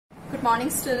Good morning,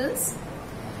 students.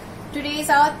 Today is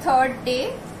our third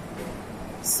day.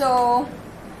 So,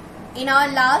 in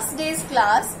our last day's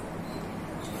class,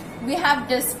 we have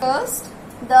discussed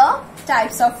the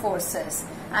types of forces.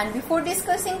 And before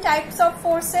discussing types of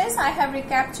forces, I have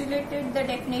recapitulated the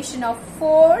definition of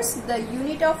force, the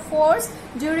unit of force.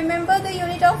 Do you remember the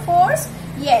unit of force?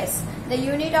 Yes, the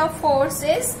unit of force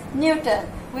is Newton,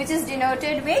 which is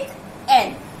denoted with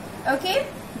N. Okay,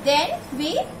 then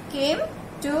we came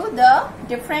to the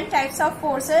different types of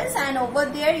forces, and over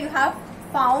there you have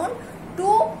found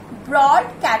two broad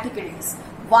categories.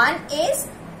 One is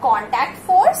contact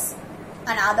force,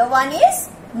 another one is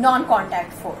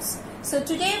non-contact force. So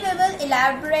today we will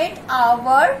elaborate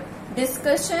our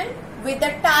discussion with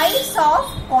the types of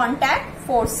contact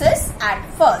forces at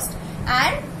first,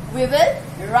 and we will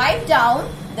write down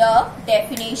the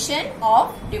definition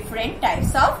of different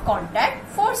types of contact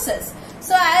forces.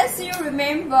 So as you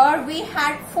remember, we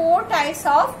had four types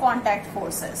of contact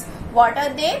forces. What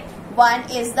are they? One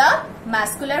is the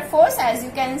muscular force. As you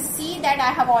can see that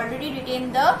I have already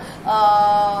written the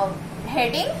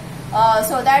heading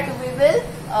so that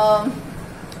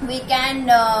we can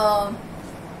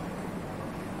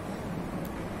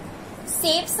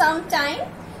save some time.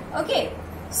 Okay,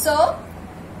 so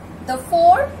the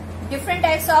four different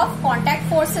types of contact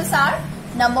forces are: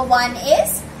 number one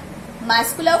is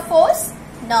muscular force,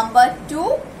 number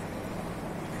two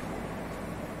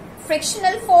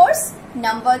frictional force,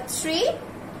 number three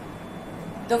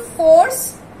the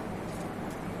force,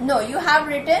 no, you have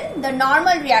written the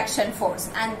normal reaction force,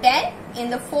 and then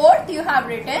in the fourth you have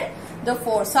written the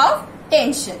force of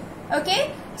tension.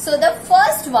 Okay, so the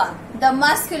first one, the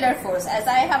muscular force, as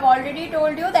I have already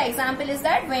told you, the example is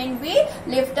that when we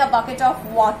lift a bucket of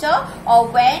water, or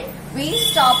when we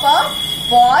stop a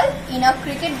ball in a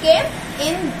cricket game.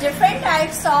 In different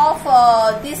types of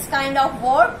this kind of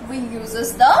work, we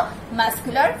uses the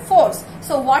muscular force.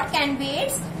 So what can be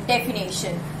its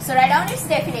definition? So write down its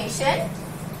definition.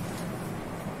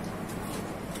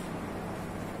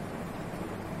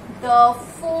 The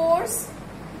force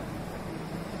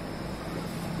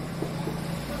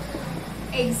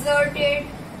exerted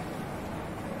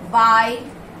by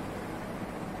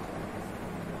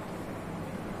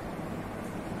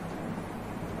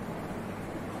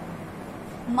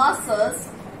muscles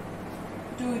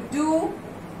to do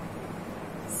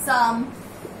some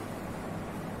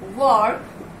work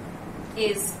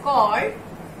is called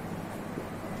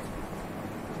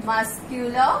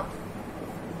muscular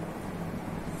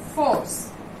force.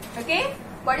 Okay,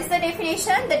 what is the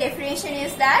definition? The definition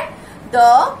is that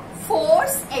the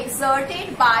force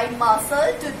exerted by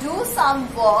muscle to do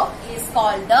some work is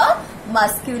called the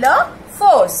muscular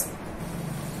force.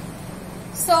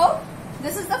 So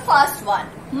this is the first one,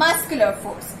 muscular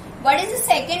force. What is the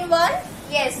second one?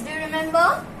 Yes, do you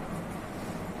remember?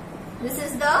 This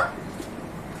is the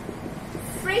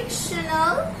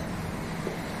frictional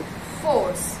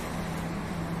force.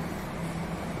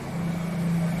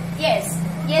 Yes,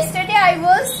 yesterday I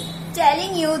was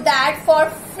telling you that for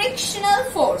frictional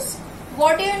force,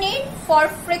 what do you need? For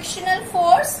frictional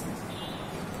force,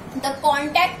 the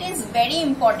contact is very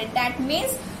important. That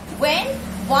means when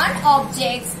one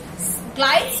object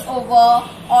glides over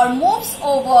or moves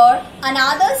over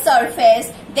another surface,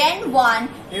 then one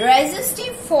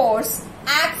resistive force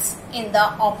acts in the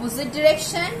opposite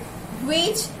direction,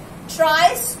 which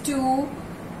tries to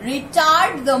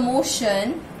retard the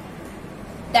motion.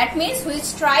 That means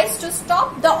which tries to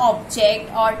stop the object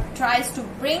or tries to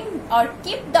bring or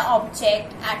keep the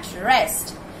object at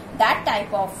rest. That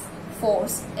type of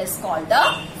force is called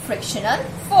the frictional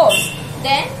force.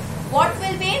 Then what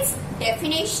will be its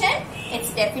definition?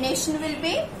 Its definition will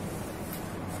be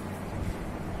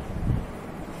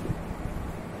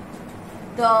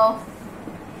the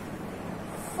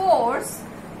force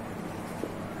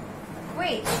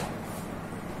which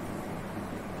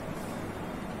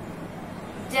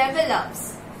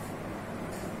develops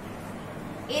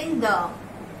in the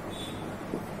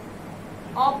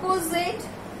opposite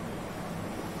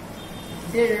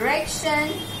direction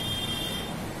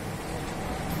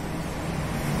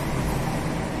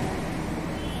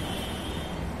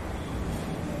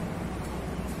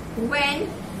when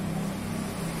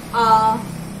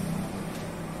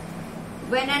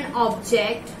an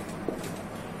object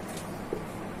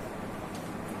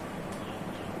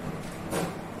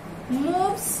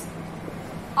moves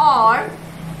or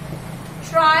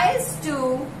tries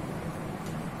to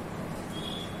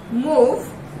move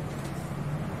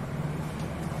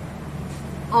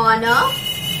on a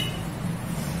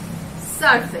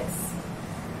surface.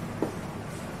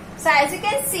 So as you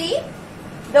can see,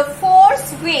 the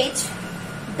force which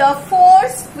the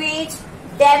force which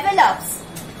develops.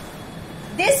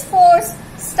 This force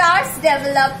starts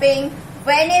developing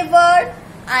whenever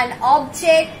an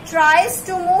object tries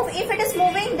to move. If it is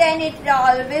moving, then it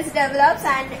always develops,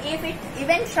 and if it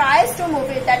even tries to move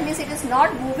it, that means it is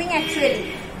not moving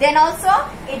actually, then also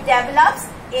it develops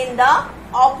in the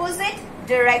opposite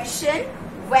direction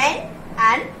when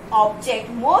an object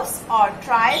moves or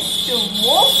tries to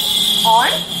move on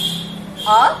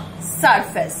a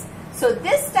surface. So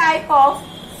this type of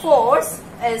force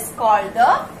is called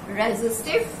the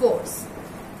resistive force.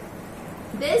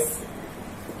 This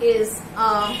is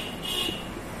a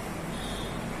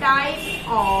type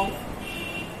of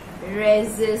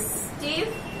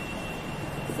resistive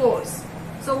force.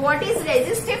 So what is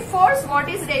resistive force? What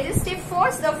is resistive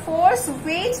force? The force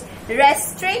which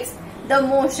restricts the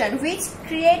motion, which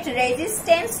creates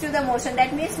resistance to the motion.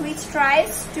 That means which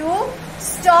tries to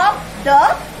stop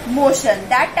the motion.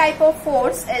 That type of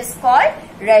force is called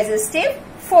resistive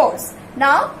force.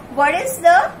 Now, what is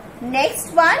the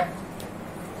next one?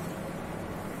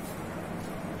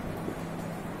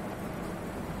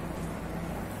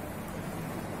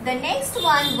 The next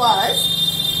one was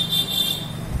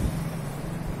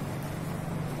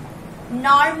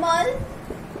normal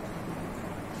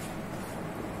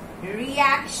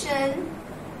reaction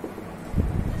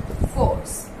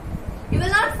force. You will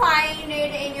not find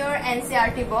it in your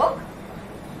NCERT book,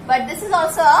 but this is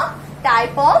also a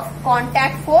type of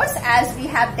contact force as we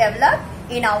have developed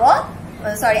in our,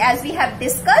 as we have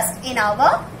discussed in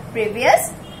our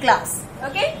previous class.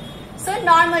 Okay, so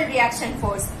normal reaction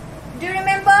force. Do you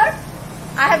remember?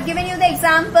 I have given you the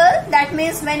example. That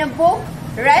means when a book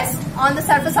rests on the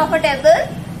surface of a table,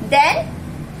 then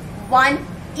one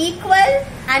equal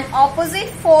and opposite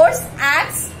force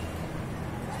acts,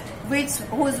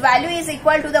 whose value is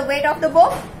equal to the weight of the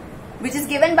book, which is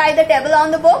given by the table on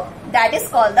the book. That is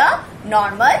called the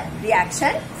normal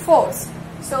reaction force.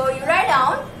 So you write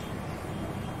down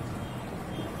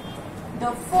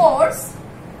the force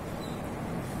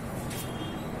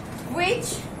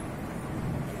which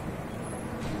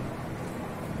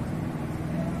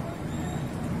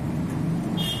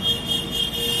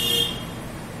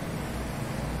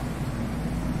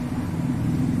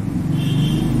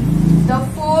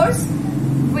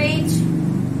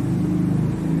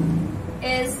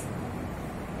is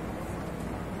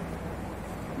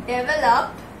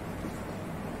developed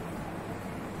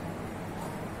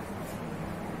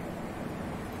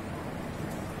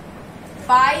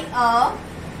by a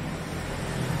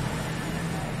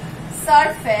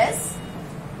surface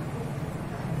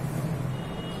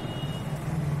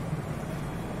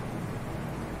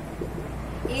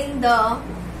in the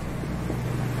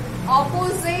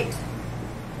opposite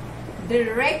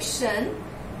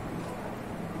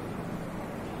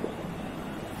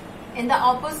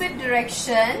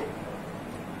direction,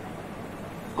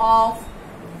 of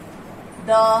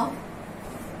the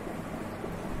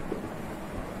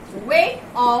weight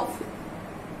of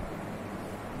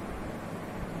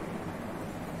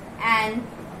an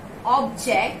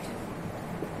object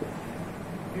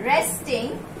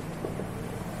resting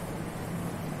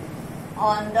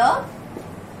on the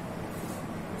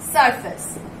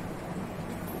surface.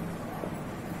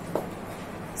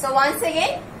 So once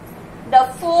again, the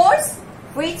force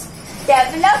which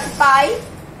developed by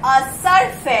a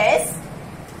surface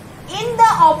in the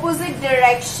opposite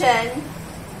direction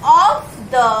of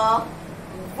the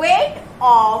weight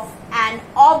of an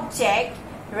object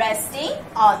resting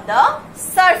on the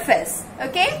surface.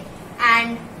 Okay,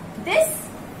 and this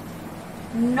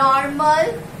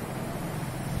normal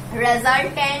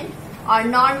resultant or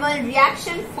normal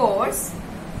reaction force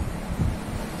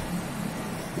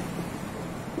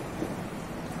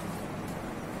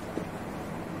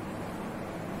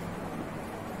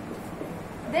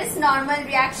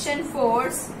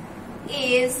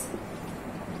is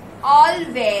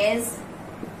always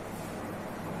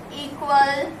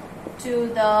equal to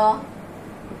the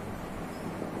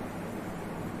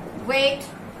weight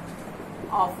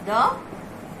of the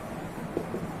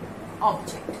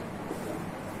object.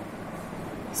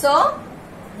 So,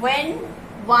 when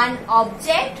one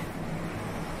object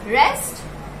rests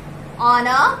on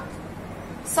a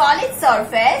solid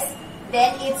surface,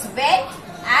 then its weight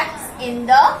acts in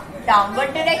the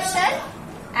downward direction,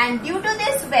 and due to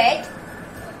this weight,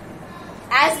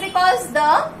 as because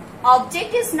the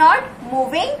object is not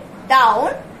moving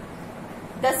down,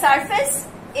 the surface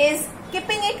is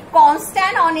keeping it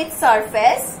constant on its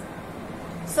surface,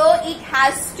 so it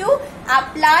has to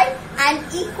apply an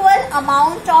equal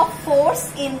amount of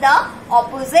force in the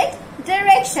opposite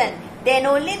direction. Then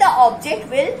only the object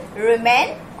will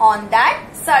remain on that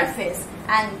surface.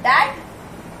 and that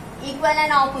equal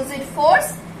and opposite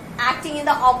force acting in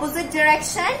the opposite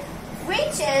direction,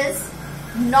 which is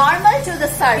normal to the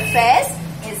surface,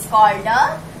 is called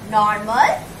the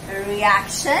normal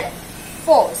reaction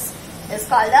force. Is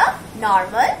called the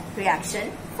normal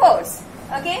reaction force.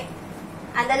 Okay,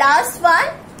 and the last one,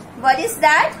 what is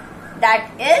that?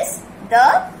 That is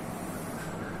the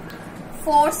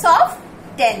force of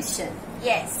tension.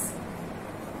 Yes.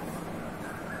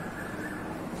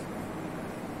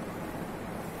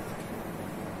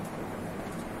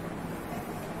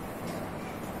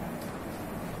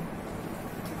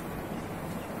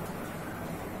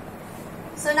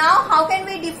 So now how can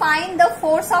we define the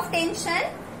force of tension?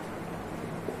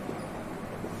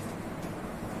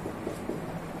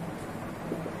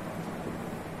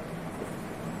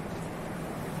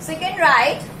 So you can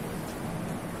write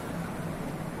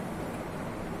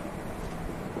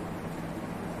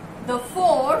the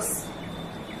force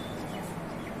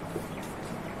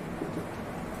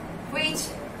which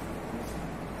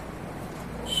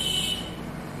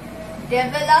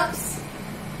develops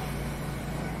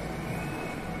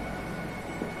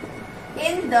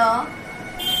in the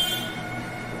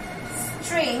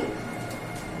string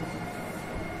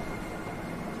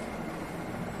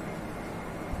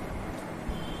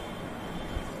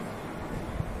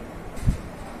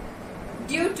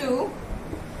due to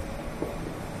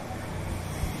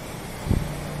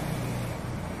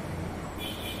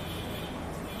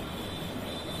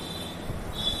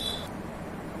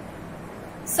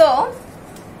so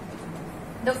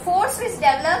the force which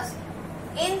develops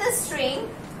in the string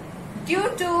due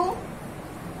to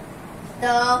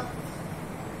the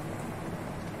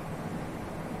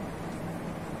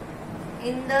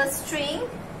string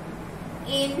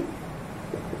in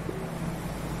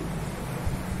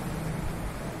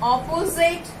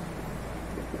opposite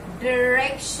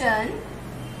direction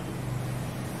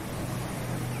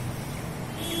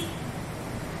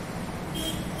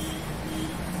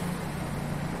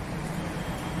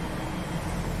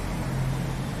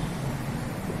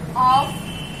of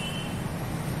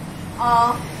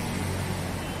a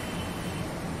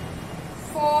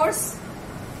force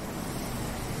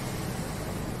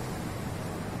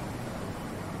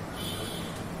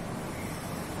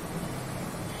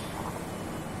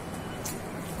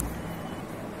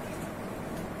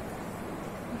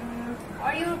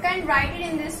or you can write it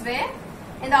in this way,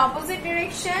 in the opposite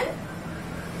direction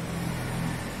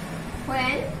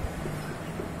when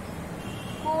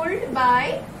pulled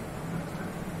by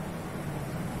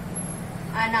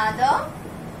another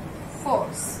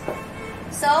force.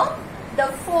 So the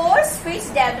force which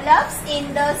develops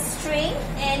in the string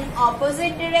in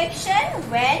opposite direction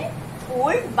when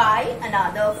pulled by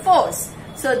another force.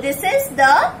 So this is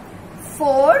the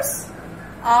force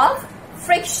of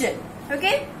friction.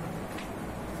 Okay.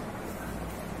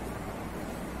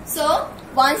 So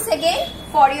once again,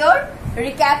 for your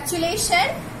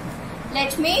recapitulation,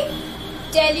 let me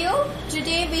tell you,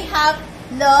 today we have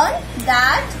learned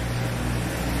that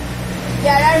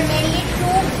there are mainly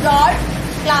two broad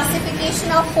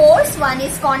classification of force. One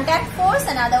is contact force,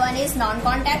 another one is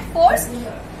non-contact force.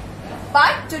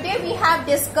 But today we have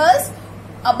discussed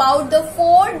about the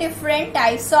four different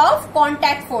types of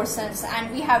contact forces, and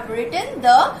we have written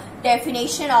the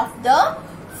definition of the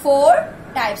four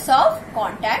types of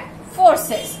contact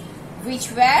forces,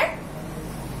 which were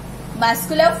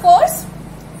muscular force,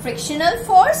 frictional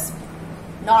force,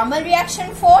 normal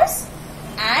reaction force,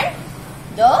 and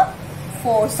the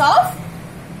force of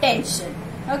tension.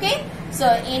 Okay, so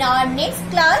in our next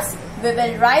class we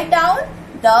will write down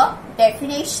the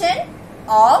definition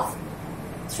of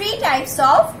three types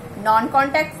of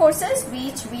non-contact forces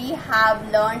which we have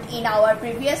learned in our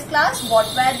previous class. What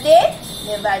were they?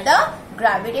 They were the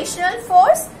gravitational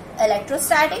force,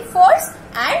 electrostatic force,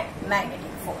 and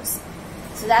magnetic force.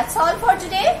 So that's all for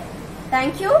today.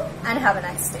 Thank you and have a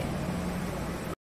nice day.